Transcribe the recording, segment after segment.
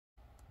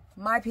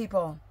My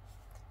people,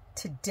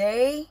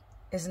 today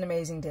is an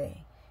amazing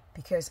day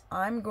because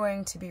I'm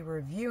going to be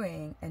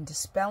reviewing and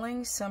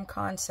dispelling some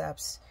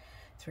concepts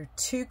through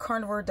two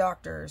carnivore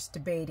doctors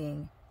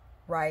debating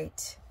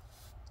right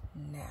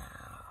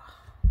now.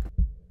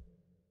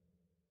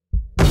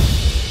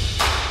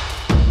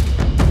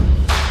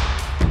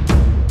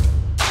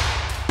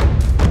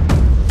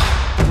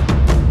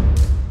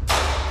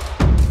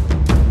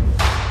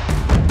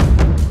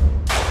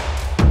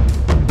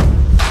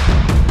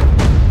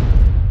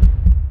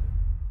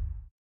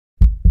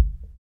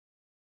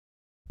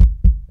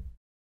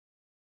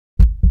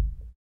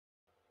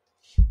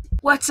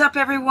 What's up,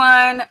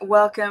 everyone?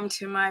 Welcome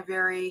to my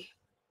very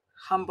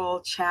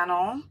humble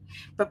channel.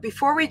 But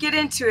before we get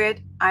into it,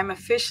 I'm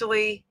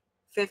officially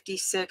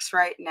 56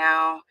 right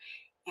now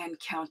and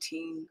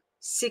counting,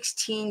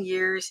 16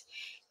 years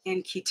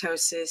in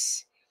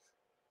ketosis.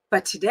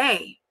 But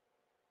today,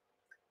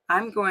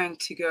 I'm going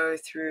to go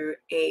through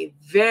a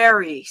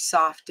very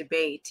soft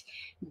debate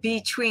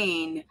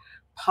between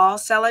Paul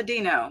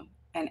Saladino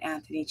and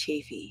Anthony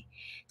Chaffee.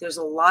 There's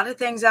a lot of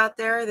things out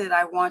there that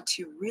I want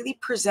to really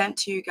present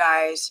to you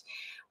guys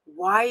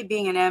why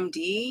being an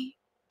MD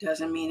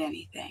doesn't mean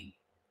anything.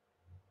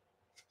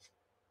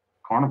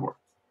 Carnivore.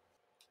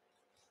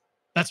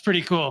 That's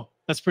pretty cool.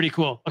 That's pretty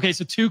cool. Okay,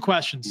 so two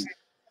questions.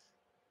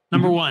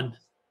 Number one,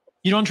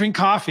 you don't drink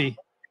coffee.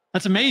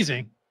 That's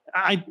amazing.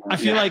 I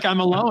feel like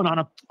I'm alone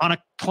on a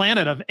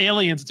planet of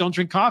aliens that don't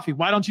drink coffee.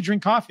 Why don't you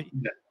drink coffee?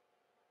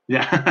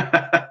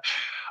 Yeah.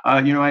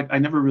 I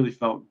never really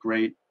felt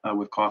great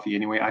with coffee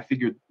anyway. I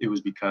figured it was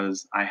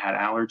because I had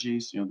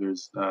allergies.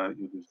 There's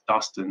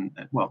dust and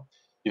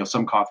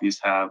some coffees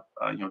have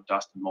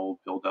dust and mold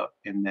buildup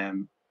in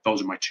them.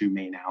 Those are my two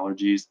main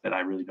allergies that I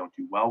really don't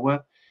do well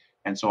with.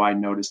 And so I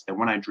noticed that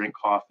when I drink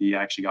coffee,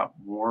 I actually got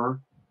more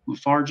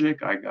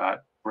lethargic. I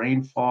got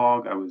brain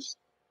fog. I was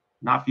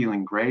not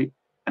feeling great.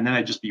 And then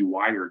I'd just be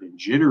wired and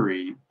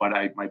jittery, but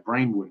my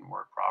brain wouldn't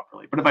work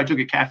properly. But if I took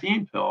a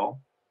caffeine pill,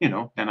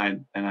 then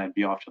I'd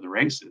be off to the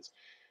races.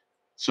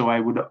 So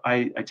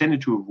I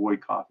tended to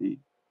avoid coffee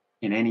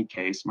in any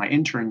case. My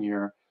intern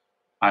year,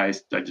 I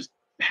just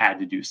had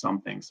to do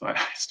something. So I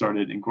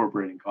started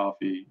incorporating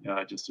coffee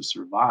just to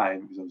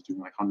survive because I was doing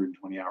like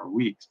 120-hour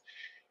weeks.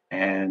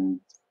 And,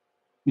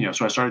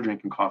 so I started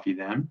drinking coffee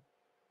then.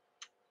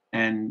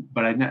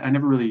 But I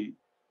never really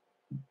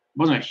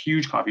wasn't a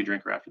huge coffee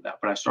drinker after that,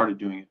 but I started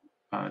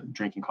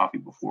drinking coffee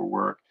before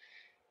work.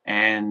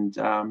 And,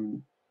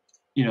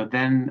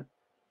 then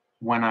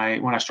when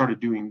I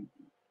started doing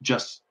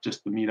just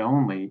the meat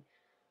only,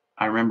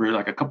 I remember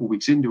like a couple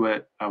weeks into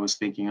it, I was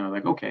thinking,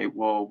 okay,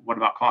 well, what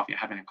about coffee? I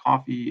haven't had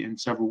coffee in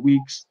several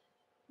weeks.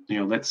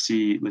 Let's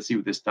see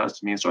what this does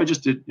to me. And so I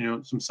just did,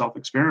 some self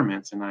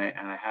experiments, and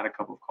I had a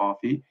cup of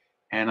coffee,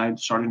 and I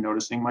started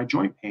noticing my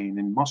joint pain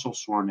and muscle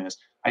soreness.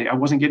 I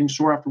wasn't getting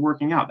sore after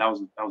working out. That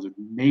was a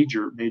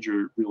major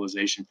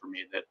realization for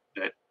me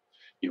that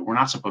we're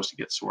not supposed to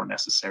get sore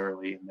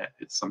necessarily, and that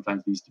it's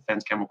sometimes these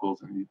defense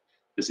chemicals and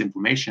this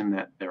inflammation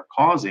that they're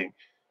causing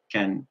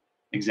can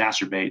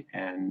exacerbate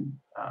and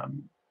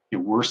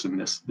worsen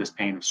this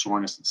pain of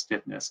soreness and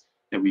stiffness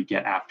that we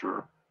get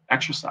after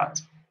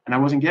exercise. And I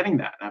wasn't getting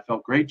that, and I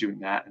felt great doing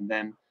that. And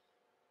then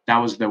that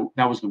was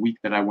the week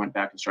that I went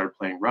back and started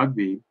playing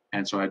rugby,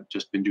 and so I'd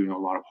just been doing a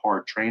lot of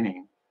hard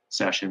training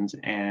sessions,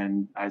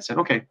 and I said,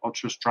 okay, I'll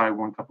just try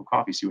 1 cup of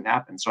coffee, see what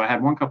happens. So I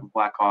had 1 cup of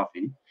black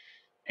coffee,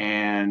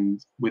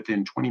 and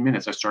within 20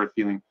 minutes, I started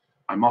feeling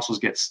my muscles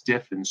get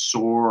stiff and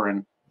sore,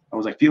 and I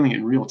was like feeling it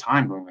in real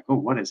time, going like, oh,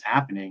 what is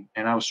happening?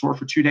 And I was sore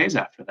for 2 days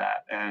after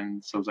that.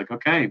 And so I was like,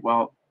 okay,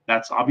 well,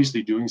 that's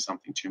obviously doing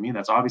something to me.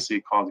 That's obviously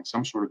causing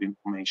some sort of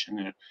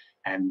inflammation.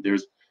 And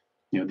there's,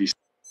 these.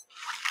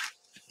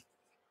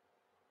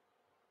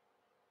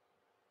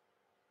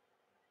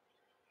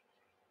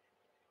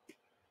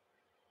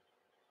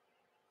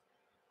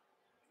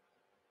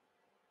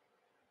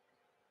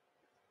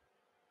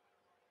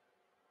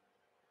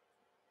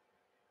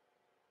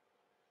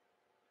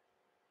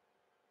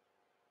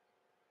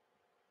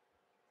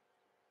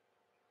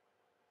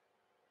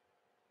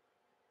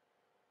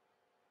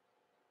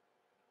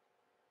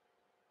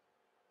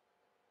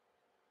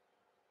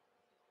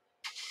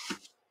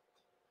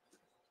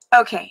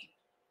 Okay,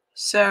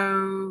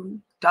 so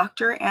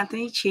Dr.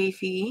 Anthony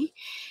Chaffee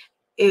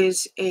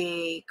is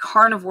a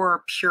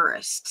carnivore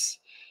purist.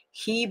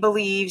 He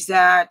believes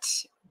that,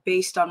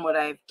 based on what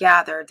I've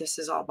gathered, this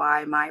is all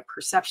by my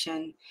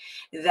perception,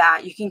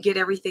 that you can get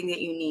everything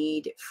that you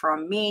need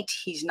from meat.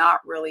 He's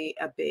not really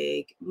a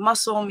big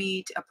muscle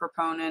meat, a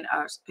proponent,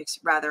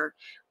 rather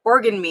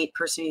organ meat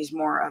person. He's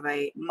more of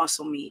a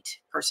muscle meat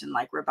person,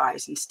 like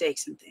ribeyes and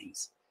steaks and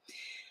things.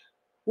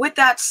 With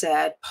that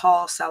said,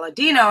 Paul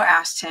Saladino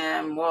asked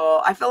him,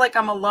 well, I feel like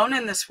I'm alone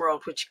in this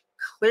world, which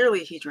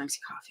clearly he drinks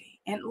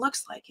coffee, and it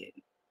looks like it.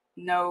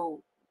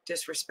 No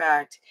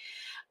disrespect.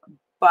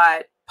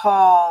 But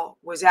Paul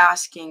was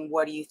asking,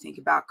 what do you think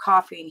about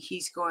coffee? And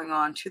he's going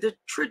on to the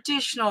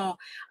traditional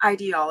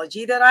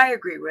ideology that I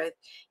agree with,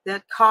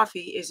 that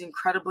coffee is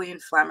incredibly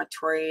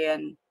inflammatory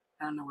and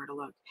I don't know where to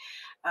look.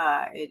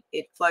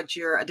 It floods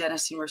your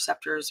adenosine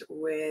receptors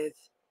with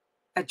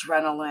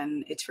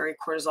adrenaline. It's very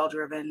cortisol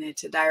driven.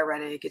 It's a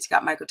diuretic. It's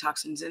got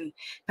mycotoxins and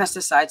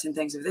pesticides and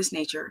things of this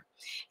nature.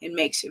 It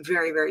makes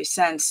very, very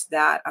sense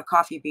that a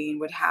coffee bean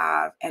would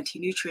have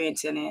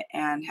anti-nutrients in it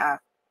and have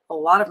a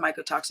lot of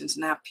mycotoxins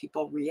and have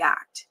people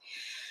react.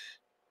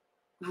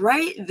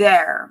 Right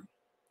there,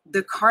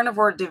 the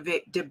carnivore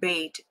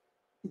debate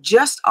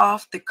just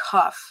off the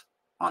cuff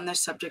on the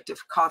subject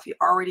of coffee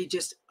already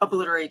just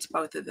obliterates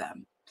both of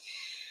them.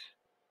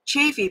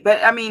 Chafee,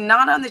 but I mean,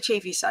 not on the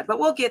Chafee side, but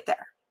we'll get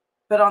there.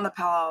 But on the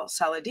Palo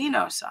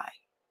Saladino side,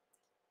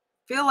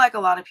 I feel like a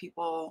lot of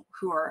people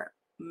who are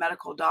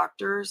medical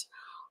doctors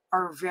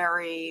are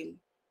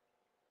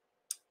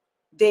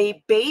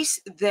they base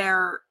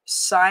their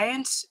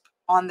science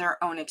on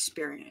their own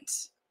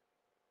experience.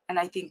 And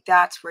I think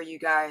that's where you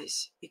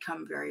guys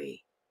become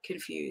very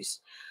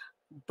confused.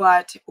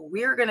 But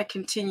we're going to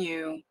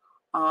continue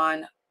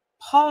on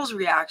Paul's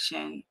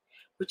reaction,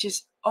 which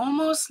is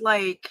almost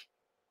like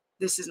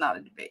this is not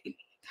a debate.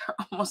 They're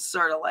almost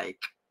sort of like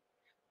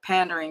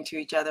pandering to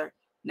each other.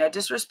 No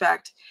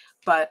disrespect,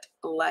 but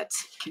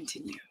let's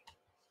continue.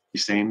 The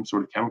same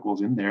sort of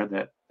chemicals in there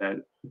that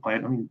the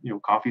plant. I mean,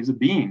 coffee is a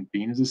bean.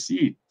 Bean is a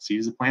seed. Seed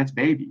is a plant's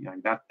baby.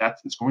 Like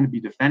that's it's going to be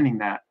defending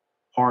that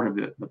part of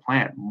the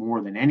plant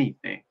more than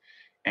anything.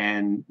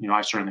 And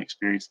I certainly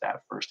experienced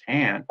that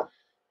firsthand.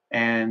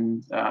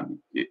 And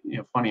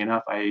funny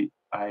enough, I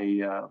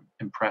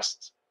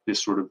impressed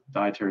this sort of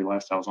dietary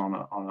lifestyles on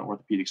an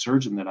orthopedic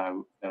surgeon that I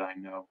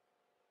know,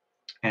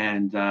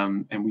 and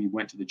we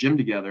went to the gym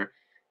together,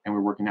 and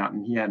we're working out,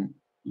 and he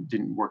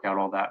didn't work out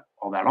all that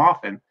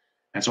often,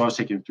 and so I was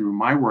taking him through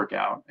my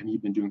workout, and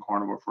he'd been doing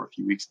carnivore for a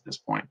few weeks at this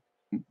point.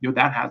 And,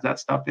 that has that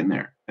stuff in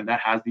there, and that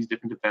has these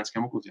different defense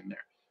chemicals in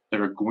there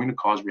that are going to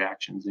cause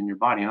reactions in your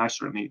body, and I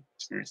certainly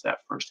experienced that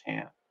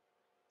firsthand.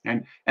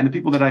 And the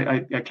people that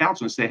I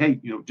counsel and say, hey,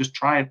 just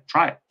try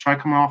it,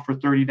 coming off for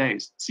 30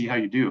 days, see how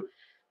you do.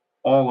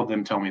 All of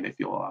them tell me they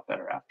feel a lot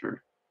better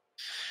after.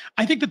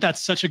 I think that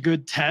that's such a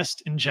good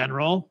test in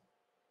general,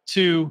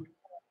 to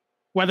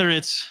whether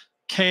it's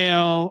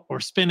kale or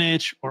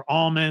spinach or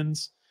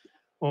almonds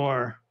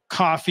or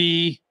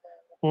coffee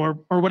or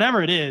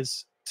whatever it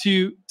is,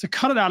 to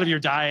cut it out of your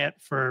diet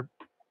for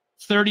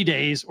 30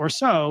 days or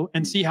so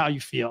and see how you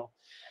feel.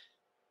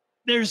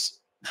 There's,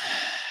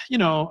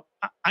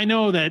 I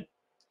know that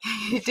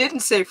he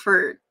didn't say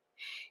fruit.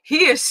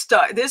 He is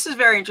stuck. This is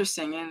very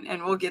interesting,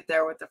 and we'll get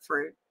there with the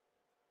fruit.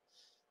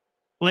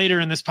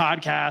 Later in this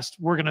podcast,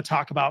 we're going to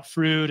talk about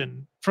fruit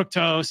and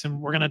fructose, and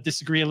we're going to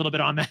disagree a little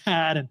bit on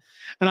that. And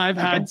I've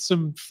had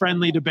some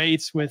friendly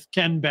debates with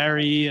Ken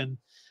Berry and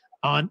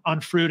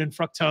on fruit and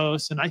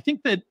fructose. And I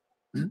think that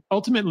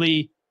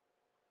ultimately,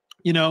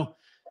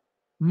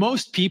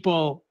 most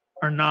people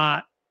are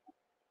not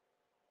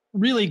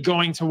really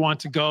going to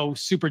want to go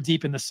super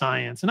deep in the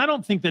science. And I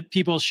don't think that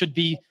people should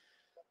be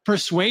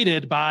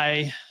persuaded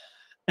by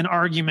an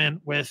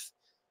argument with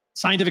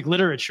scientific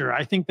literature.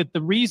 I think that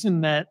the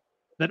reason that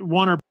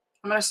one or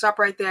I'm going to stop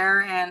right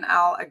there, and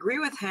I'll agree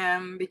with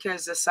him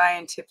because the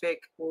scientific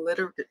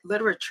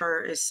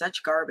literature is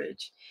such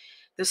garbage.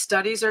 The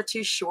studies are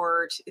too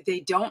short.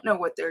 They don't know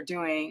what they're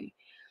doing.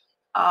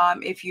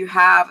 If you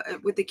have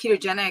with the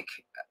ketogenic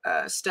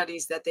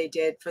studies that they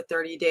did for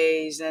 30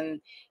 days and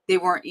they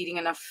weren't eating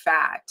enough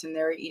fat and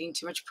they're eating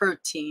too much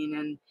protein,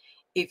 and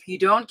if you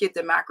don't get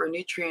the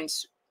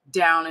macronutrients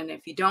down, and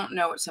if you don't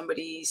know what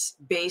somebody's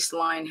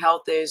baseline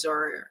health is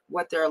or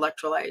what their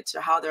electrolytes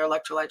or how their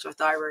electrolytes or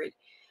thyroid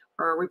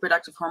or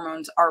reproductive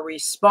hormones are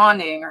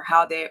responding or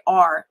how they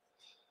are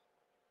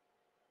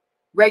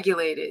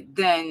regulated,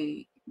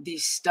 then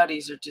these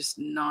studies are just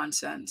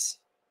nonsense.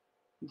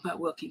 But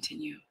we'll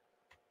continue.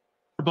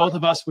 Both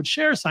of us would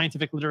share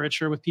scientific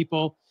literature with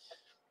people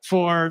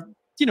for,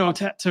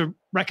 to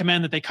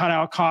recommend that they cut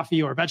out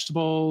coffee or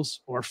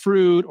vegetables or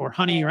fruit or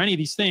honey or any of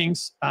these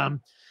things,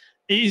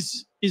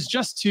 is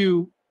just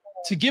to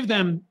give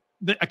them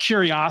a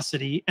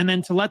curiosity and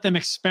then to let them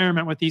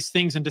experiment with these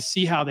things and to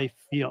see how they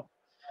feel.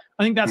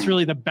 I think that's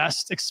really the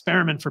best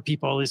experiment for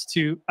people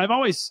I've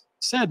always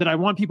said that I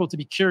want people to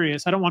be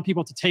curious. I don't want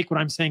people to take what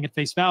I'm saying at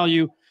face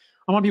value.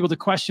 I want people to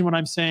question what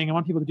I'm saying. I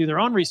want people to do their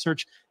own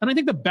research. And I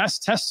think the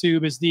best test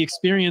tube is the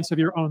experience of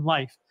your own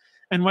life.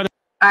 And whether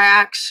I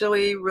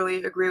actually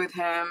really agree with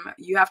him.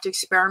 You have to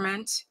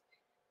experiment.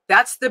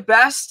 That's the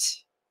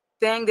best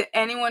thing that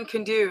anyone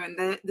can do.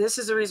 And this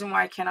is the reason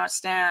why I cannot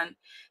stand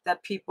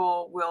that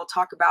people will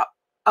talk about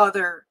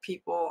other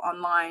people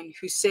online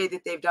who say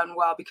that they've done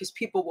well, because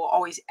people will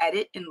always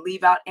edit and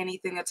leave out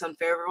anything that's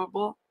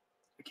unfavorable.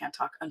 I can't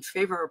talk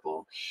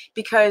unfavorable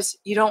because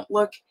you don't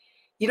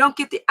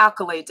get the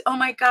accolades. Oh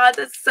my God,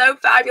 that's so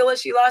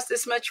fabulous. You lost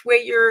this much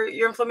weight. Your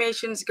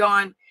inflammation's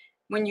gone.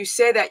 When you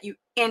say that, you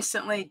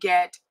instantly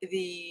get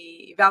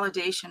the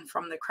validation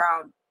from the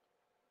crowd.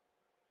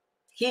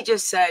 He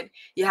just said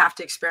you have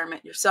to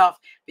experiment yourself,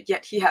 but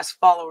yet he has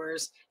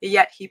followers,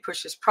 yet he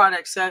pushes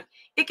products. So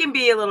it can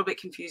be a little bit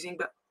confusing.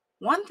 But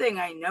one thing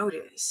I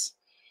notice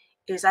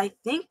is I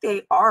think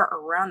they are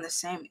around the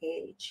same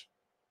age.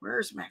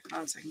 where's my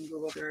phone so I can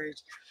Google their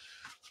age?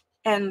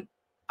 And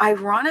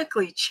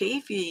ironically,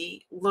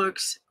 Chafee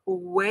looks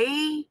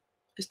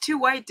there's two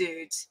white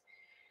dudes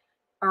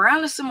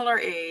around a similar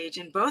age,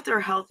 and both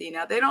are healthy.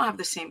 Now, they don't have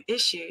the same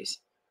issues,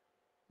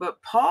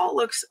 but Paul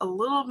looks a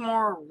little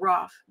more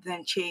rough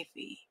than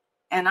Chafee.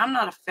 And I'm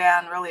not a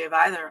fan really of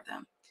either of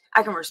them.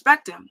 I can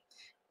respect him,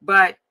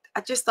 but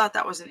I just thought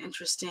that was an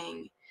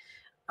interesting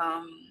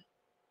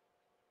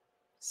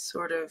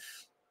sort of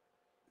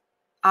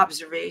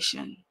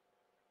observation.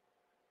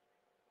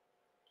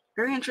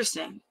 Very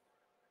interesting.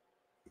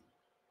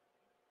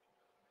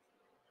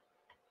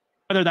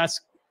 Whether that's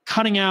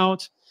cutting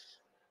out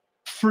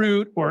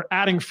fruit or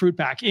adding fruit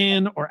back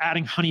in, or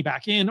adding honey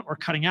back in, or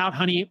cutting out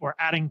honey, or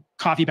adding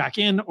coffee back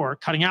in, or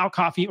cutting out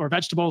coffee or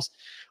vegetables.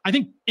 I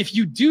think if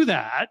you do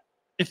that,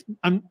 if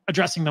I'm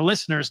addressing the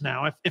listeners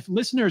now, if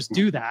listeners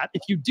do that,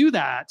 if you do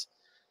that,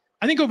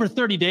 I think over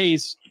 30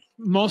 days,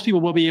 most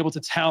people will be able to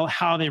tell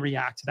how they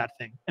react to that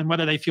thing and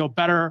whether they feel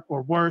better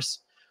or worse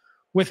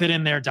with it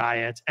in their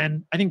diet.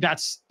 And I think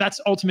that's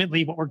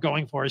ultimately what we're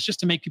going for, is just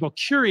to make people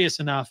curious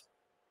enough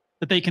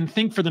that they can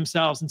think for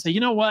themselves and say,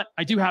 you know what,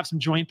 I do have some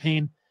joint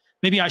pain.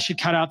 Maybe I should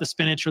cut out the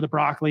spinach or the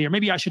broccoli, or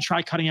maybe I should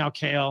try cutting out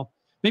kale.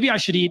 Maybe I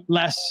should eat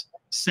less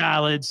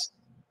salads.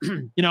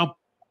 You know,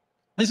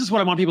 this is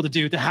what I want people to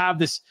do, to have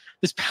this.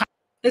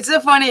 It's so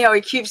funny how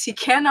he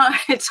cannot,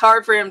 it's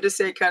hard for him to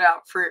say cut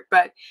out fruit,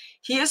 but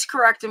he is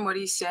correct in what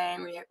he's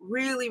saying. We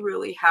really,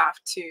 really have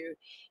to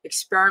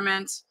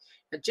experiment.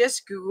 I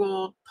just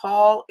Googled,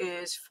 Paul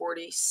is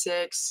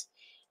 46.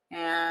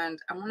 And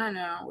I want to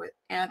know with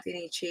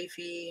Anthony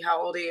Chafee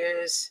how old he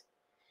is.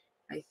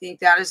 I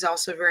think that is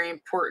also very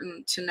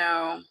important to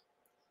know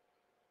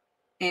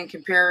in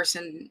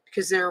comparison,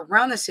 because they're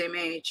around the same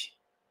age.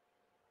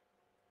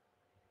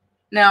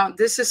 Now,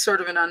 this is sort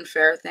of an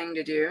unfair thing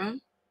to do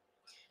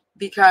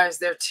because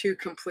they're two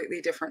completely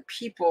different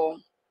people.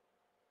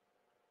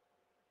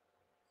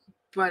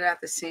 But at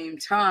the same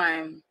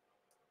time,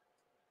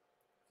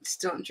 it's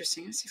still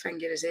interesting. Let's see if I can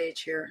get his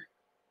age here.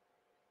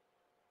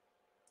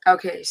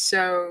 Okay,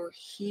 so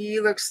he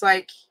looks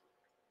like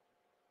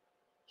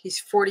he's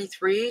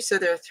 43, so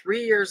they're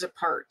 3 years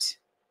apart.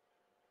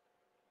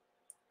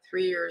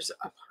 3 years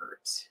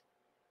apart.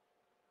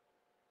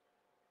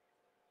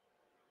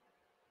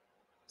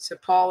 So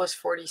Paul is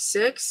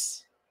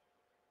 46,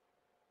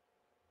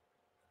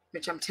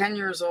 which I'm 10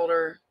 years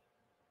older,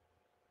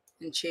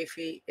 and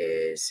Chafee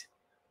is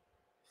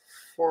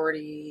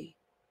 43,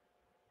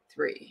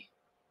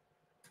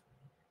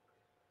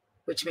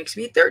 which makes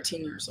me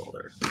 13 years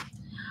older.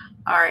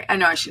 All right, I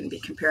know I shouldn't be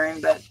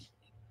comparing, but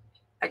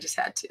I just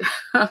had to.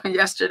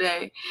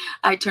 Yesterday,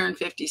 I turned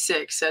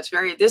 56, so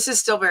this is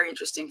still very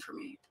interesting for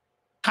me.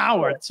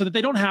 Power, so that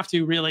they don't have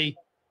to really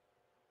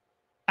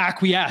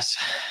acquiesce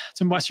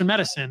to Western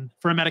medicine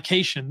for a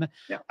medication.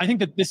 Yeah. I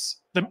think that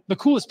the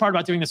coolest part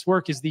about doing this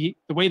work is the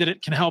way that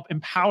it can help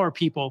empower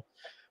people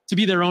to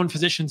be their own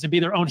physicians and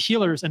be their own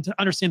healers, and to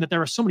understand that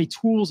there are so many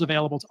tools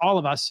available to all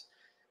of us.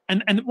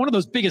 And one of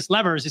those biggest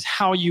levers is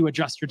how you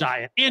adjust your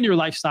diet and your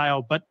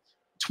lifestyle, but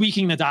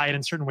tweaking the diet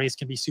in certain ways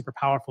can be super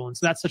powerful. And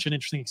so that's such an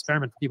interesting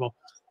experiment for people.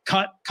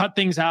 Cut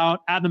things out,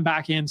 add them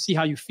back in, see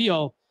how you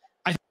feel.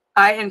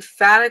 I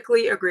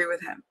emphatically agree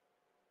with him.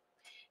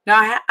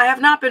 Now, I have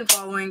not been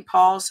following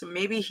Paul, so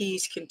maybe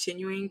he's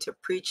continuing to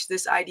preach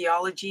this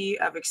ideology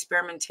of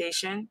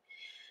experimentation.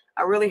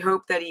 I really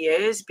hope that he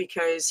is,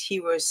 because he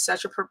was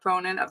such a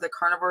proponent of the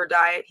carnivore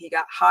diet. He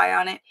got high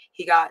on it.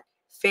 He got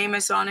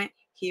famous on it.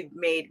 He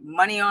made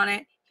money on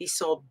it. He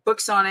sold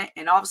books on it.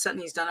 And all of a sudden,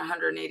 he's done a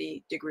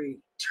 180-degree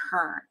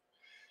turn.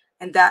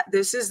 And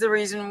this is the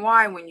reason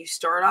why when you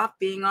start off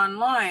being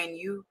online,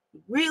 you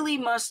really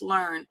must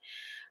learn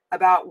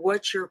about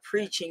what you're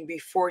preaching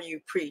before you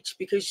preach,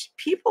 because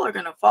people are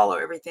going to follow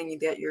everything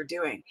that you're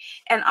doing.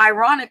 And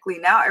ironically,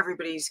 now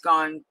everybody's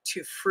gone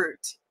to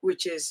fruit,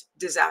 which is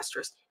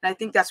disastrous. And I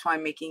think that's why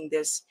I'm making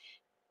this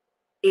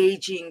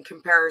aging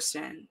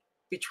comparison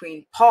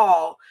between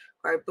Paul,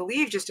 who I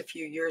believe just a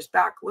few years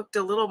back looked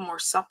a little more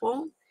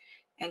supple,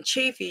 and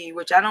Chafee,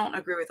 which I don't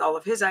agree with all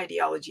of his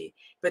ideology,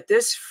 but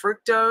this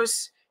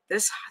fructose,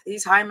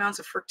 these high amounts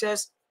of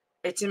fructose,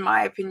 it's in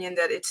my opinion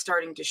that it's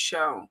starting to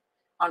show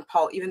on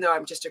Paul, even though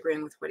I'm just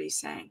agreeing with what he's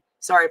saying.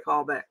 Sorry,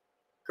 Paul, but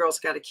girls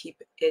got to keep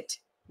it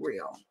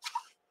real.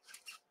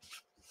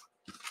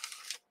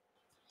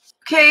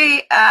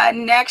 Okay,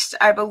 next,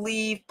 I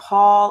believe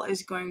Paul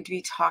is going to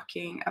be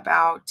talking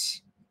about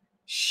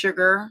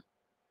sugar.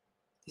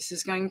 This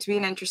is going to be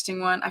an interesting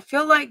one. I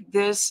feel like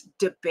this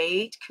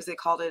debate, because they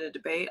called it a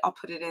debate, I'll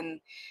put it in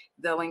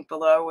the link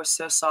below, was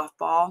so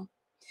softball.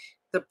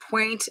 The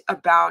point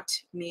about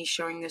me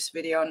showing this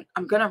video, and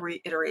I'm going to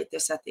reiterate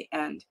this at the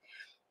end,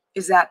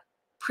 is that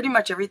pretty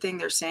much everything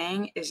they're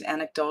saying is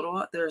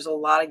anecdotal. There's a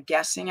lot of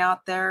guessing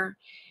out there.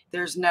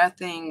 There's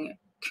nothing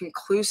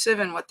conclusive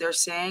in what they're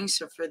saying.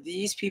 So for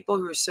these people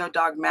who are so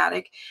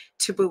dogmatic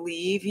to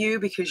believe you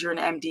because you're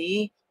an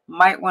MD,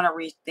 might want to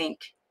rethink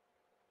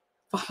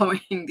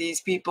following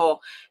these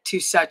people to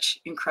such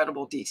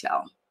incredible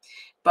detail.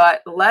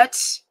 But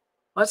let's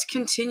let's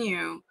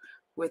continue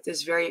with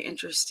this very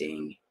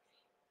interesting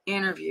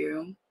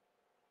interview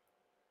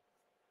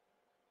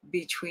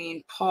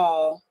between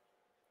Paul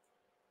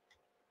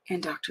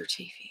and Dr.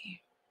 Chafee.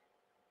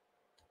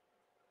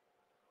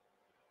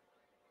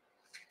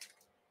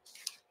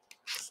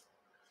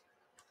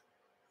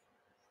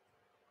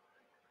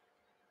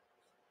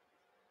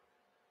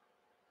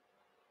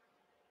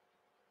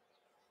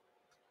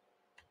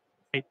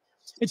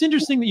 It's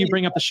interesting that you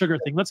bring up the sugar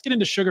thing. Let's get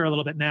into sugar a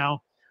little bit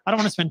now. I don't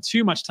want to spend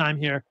too much time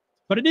here,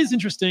 but it is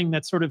interesting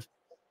that sort of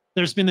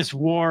there's been this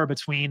war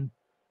between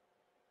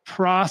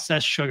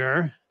processed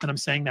sugar, and I'm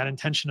saying that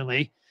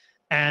intentionally,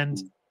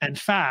 and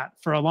fat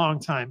for a long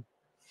time.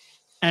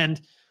 And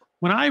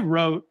when I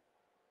wrote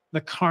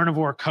the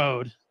Carnivore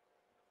Code,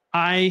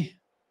 I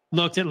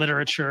looked at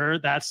literature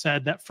that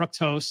said that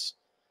fructose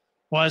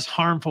was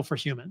harmful for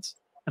humans.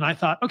 And I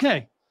thought,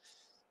 okay,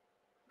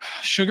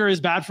 sugar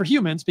is bad for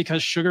humans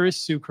because sugar is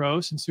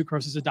sucrose, and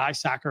sucrose is a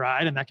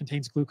disaccharide, and that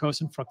contains glucose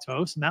and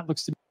fructose. And that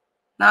looks to be.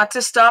 Not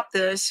to stop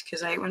this,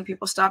 because I hate when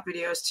people stop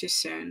videos too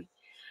soon,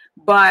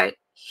 but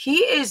he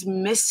is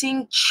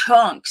missing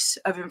chunks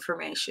of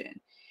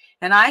information.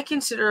 And I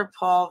consider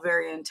Paul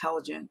very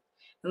intelligent.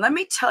 And let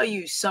me tell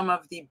you some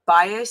of the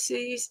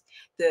biases,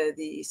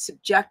 the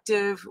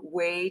subjective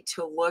way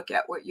to look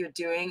at what you're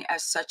doing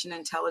as such an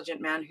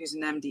intelligent man who's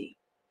an MD.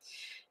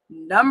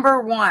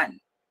 Number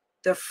one,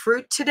 the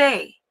fruit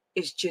today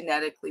is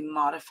genetically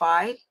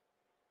modified,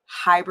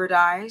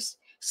 hybridized,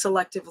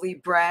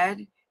 selectively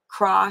bred,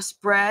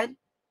 crossbred.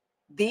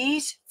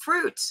 These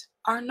fruits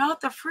are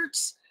not the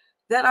fruits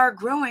that are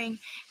growing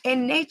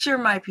in nature,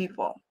 my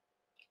people.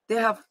 They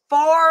have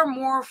far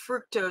more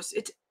fructose.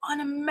 It's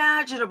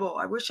unimaginable.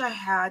 I wish I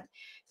had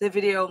the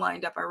video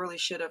lined up. I really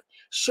should have,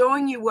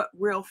 showing you what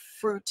real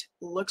fruit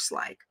looks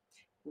like.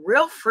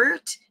 Real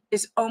fruit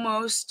is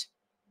almost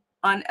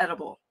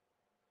unedible.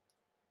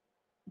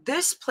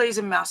 This plays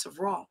a massive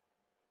role.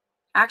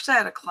 Actually, I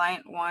had a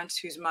client once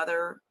whose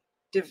mother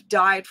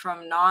died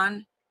from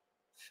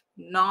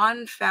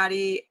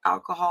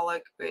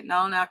non-alcoholic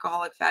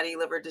fatty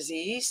liver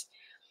disease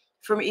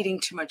from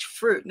eating too much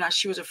fruit. Now,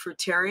 she was a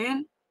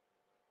fruitarian,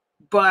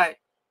 but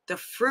the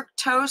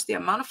fructose, the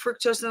amount of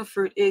fructose in the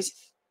fruit is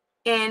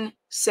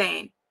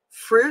insane.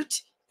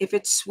 Fruit, if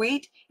it's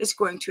sweet, is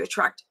going to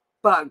attract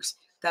bugs.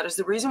 That is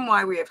the reason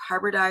why we have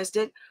hybridized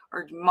it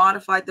or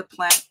modified the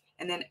plant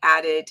and then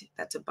added,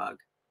 that's a bug,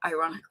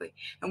 ironically,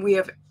 and we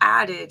have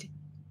added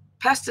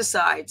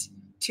pesticides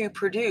to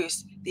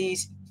produce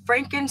these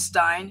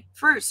Frankenstein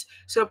fruits.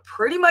 So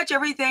pretty much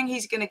everything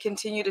he's going to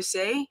continue to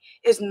say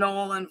is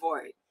null and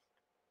void.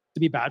 To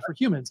be bad for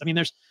humans. I mean,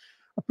 there's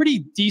a pretty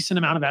decent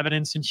amount of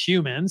evidence in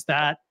humans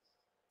that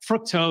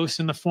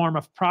fructose in the form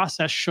of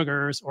processed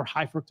sugars or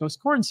high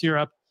fructose corn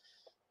syrup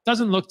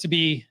doesn't look to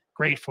be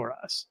great for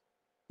us.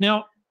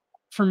 Now,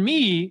 for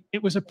me,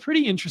 it was a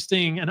pretty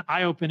interesting and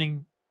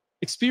eye-opening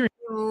experience.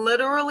 He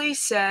literally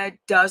said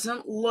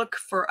doesn't look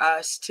for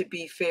us to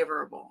be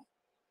favorable.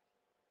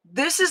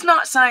 This is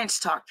not science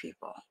talk,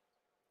 people.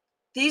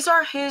 These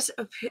are his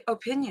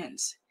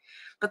opinions.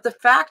 But the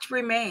fact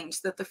remains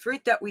that the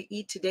fruit that we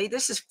eat today,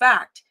 this is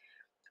fact,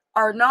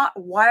 are not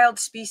wild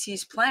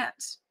species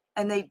plants.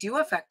 And they do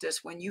affect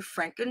us when you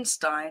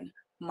Frankenstein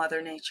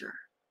Mother Nature.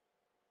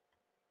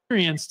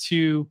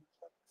 To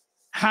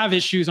have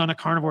issues on a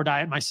carnivore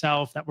diet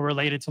myself that were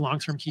related to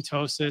long-term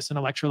ketosis and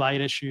electrolyte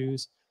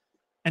issues,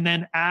 and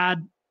then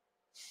add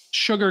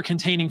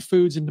sugar-containing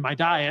foods into my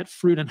diet,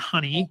 fruit and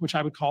honey, which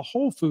I would call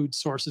whole food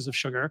sources of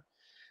sugar,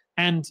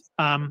 and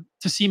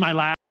to see my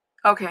lab.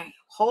 Okay,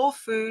 whole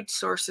food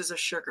sources of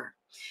sugar.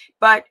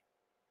 But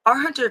our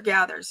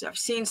hunter-gatherers, I've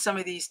seen some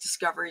of these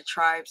discovery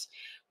tribes,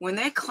 when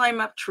they climb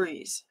up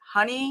trees,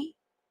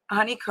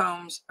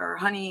 honeycombs or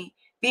honey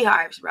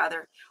beehives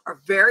rather,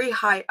 are very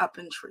high up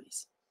in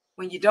trees.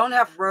 When you don't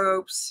have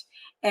ropes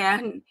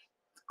and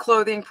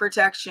clothing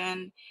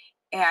protection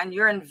and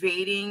you're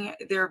invading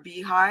their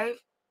beehive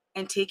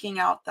and taking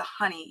out the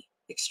honey,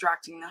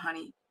 extracting the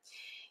honey,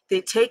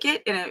 they take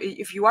it, and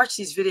if you watch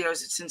these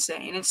videos, it's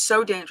insane. It's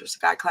so dangerous. The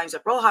guy climbs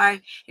up real high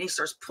and he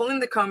starts pulling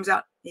the combs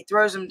out. He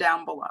throws them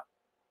down below.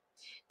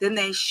 Then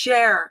they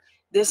share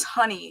this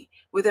honey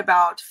with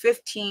about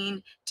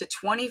 15 to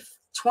 20,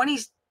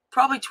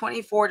 probably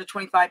 24 to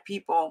 25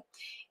 people.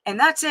 And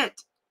that's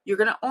it. You're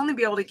going to only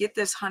be able to get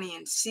this honey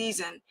in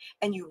season,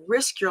 and you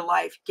risk your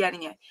life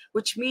getting it,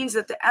 which means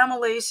that the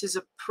amylase is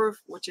a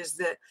proof, which is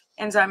the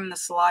enzyme in the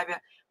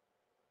saliva,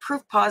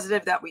 proof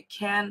positive that we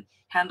can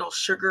handle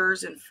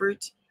sugars and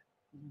fruit,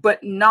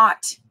 but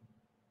not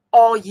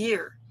all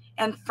year.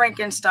 And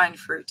Frankenstein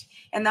fruit.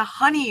 And the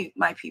honey,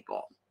 my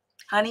people,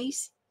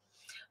 honeys,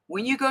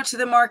 when you go to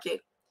the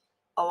market,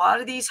 a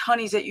lot of these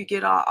honeys that you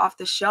get off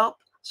the shelf,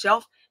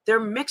 they're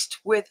mixed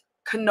with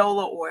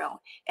canola oil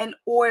and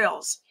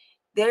oils.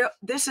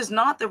 This is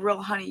not the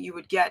real honey you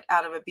would get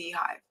out of a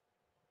beehive.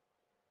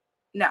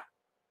 No.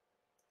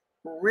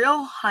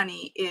 Real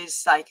honey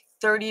is like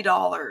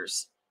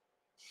 $30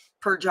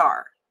 per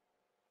jar.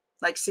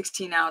 like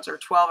 16 ounce or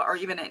 12 or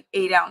even an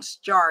 8-ounce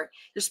jar,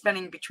 you're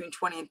spending between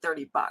 20 and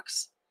 30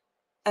 bucks.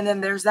 And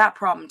then there's that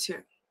problem too.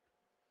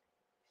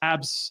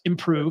 Abs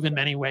improve in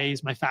many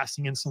ways. My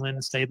fasting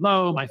insulin stayed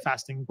low. My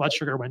fasting blood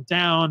sugar went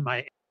down.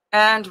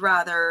 And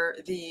rather,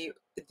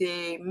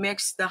 they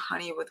mix the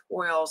honey with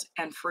oils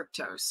and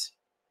fructose,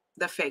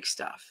 the fake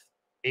stuff.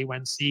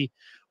 A1C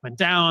went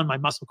down. My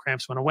muscle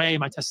cramps went away.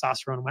 My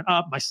testosterone went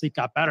up. My sleep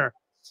got better.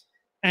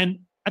 And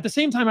at the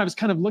same time, I was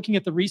kind of looking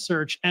at the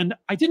research, and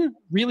I didn't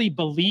really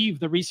believe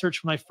the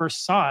research when I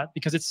first saw it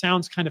because it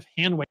sounds kind of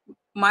hand-wavy.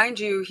 Mind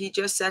you, he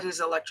just said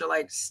his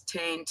electrolytes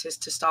tanked, his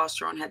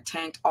testosterone had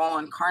tanked all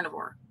on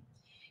carnivore.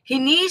 He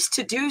needs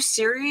to do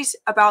series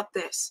about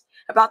this,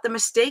 about the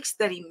mistakes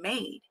that he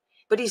made,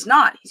 but he's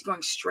not. He's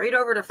going straight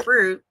over to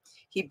fruit.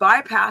 He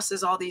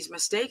bypasses all these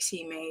mistakes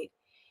he made.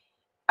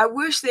 I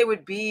wish they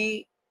would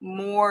be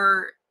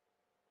more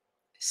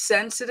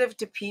sensitive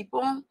to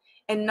people,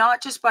 and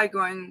not just by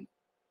going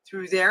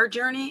through their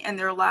journey and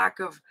their lack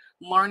of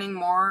learning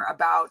more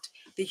about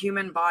the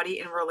human body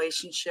in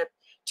relationship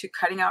to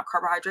cutting out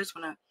carbohydrates.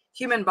 When a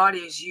human body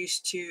is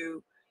used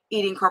to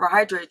eating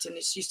carbohydrates and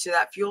it's used to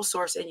that fuel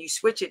source, and you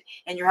switch it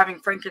and you're having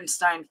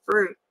Frankenstein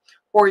fruit,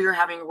 or you're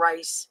having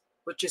rice,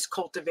 which is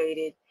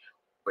cultivated,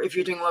 or if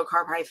you're doing low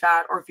carb, high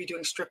fat, or if you're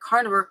doing strict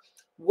carnivore,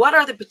 what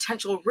are the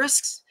potential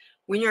risks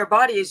when your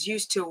body is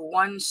used to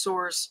one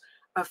source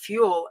of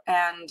fuel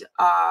and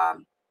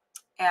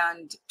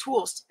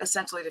tools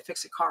essentially to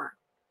fix a car?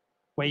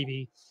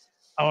 Wavy,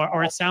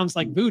 or it sounds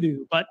like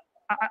voodoo. But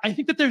I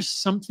think that there's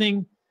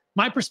something,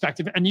 my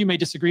perspective, and you may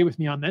disagree with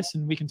me on this,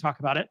 and we can talk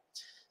about it.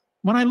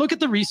 When I look at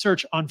the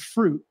research on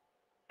fruit,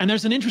 and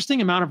there's an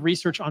interesting amount of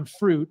research on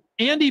fruit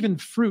and even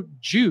fruit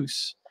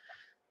juice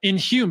in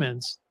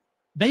humans,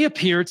 they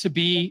appear to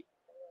be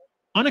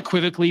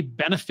unequivocally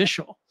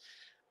beneficial.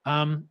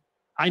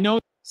 I know.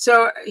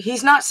 So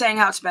he's not saying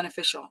how it's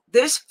beneficial.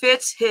 This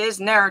fits his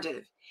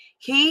narrative.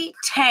 He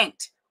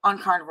tanked on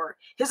carnivore.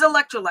 His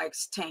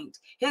electrolytes tanked.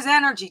 His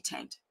energy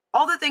tanked.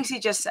 All the things he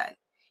just said.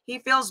 He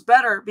feels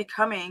better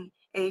becoming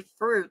a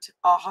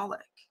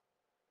fruitaholic.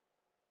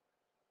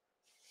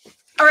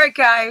 All right,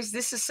 guys,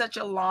 this is such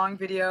a long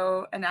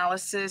video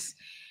analysis,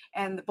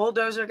 and the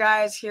bulldozer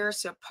guy is here,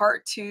 so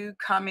part 2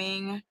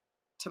 coming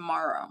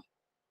tomorrow.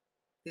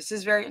 This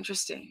is very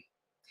interesting,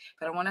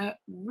 but I want to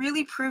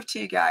really prove to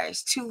you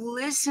guys to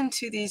listen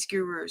to these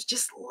gurus.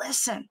 Just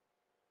listen.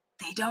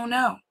 They don't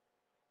know.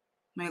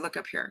 Let me look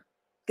up here.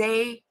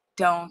 They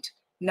don't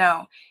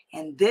know.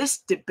 And this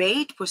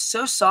debate was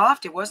so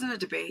soft. It wasn't a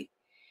debate.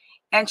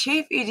 And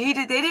Chief, they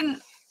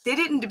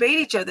didn't debate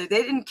each other.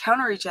 They didn't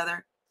counter each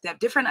other. They have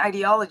different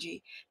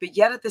ideology, but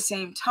yet at the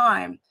same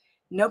time,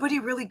 nobody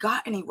really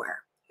got anywhere.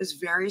 It was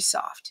very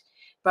soft.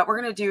 But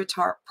we're going to do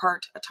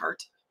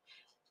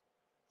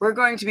we're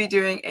going to be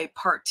doing a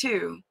part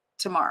 2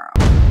 tomorrow.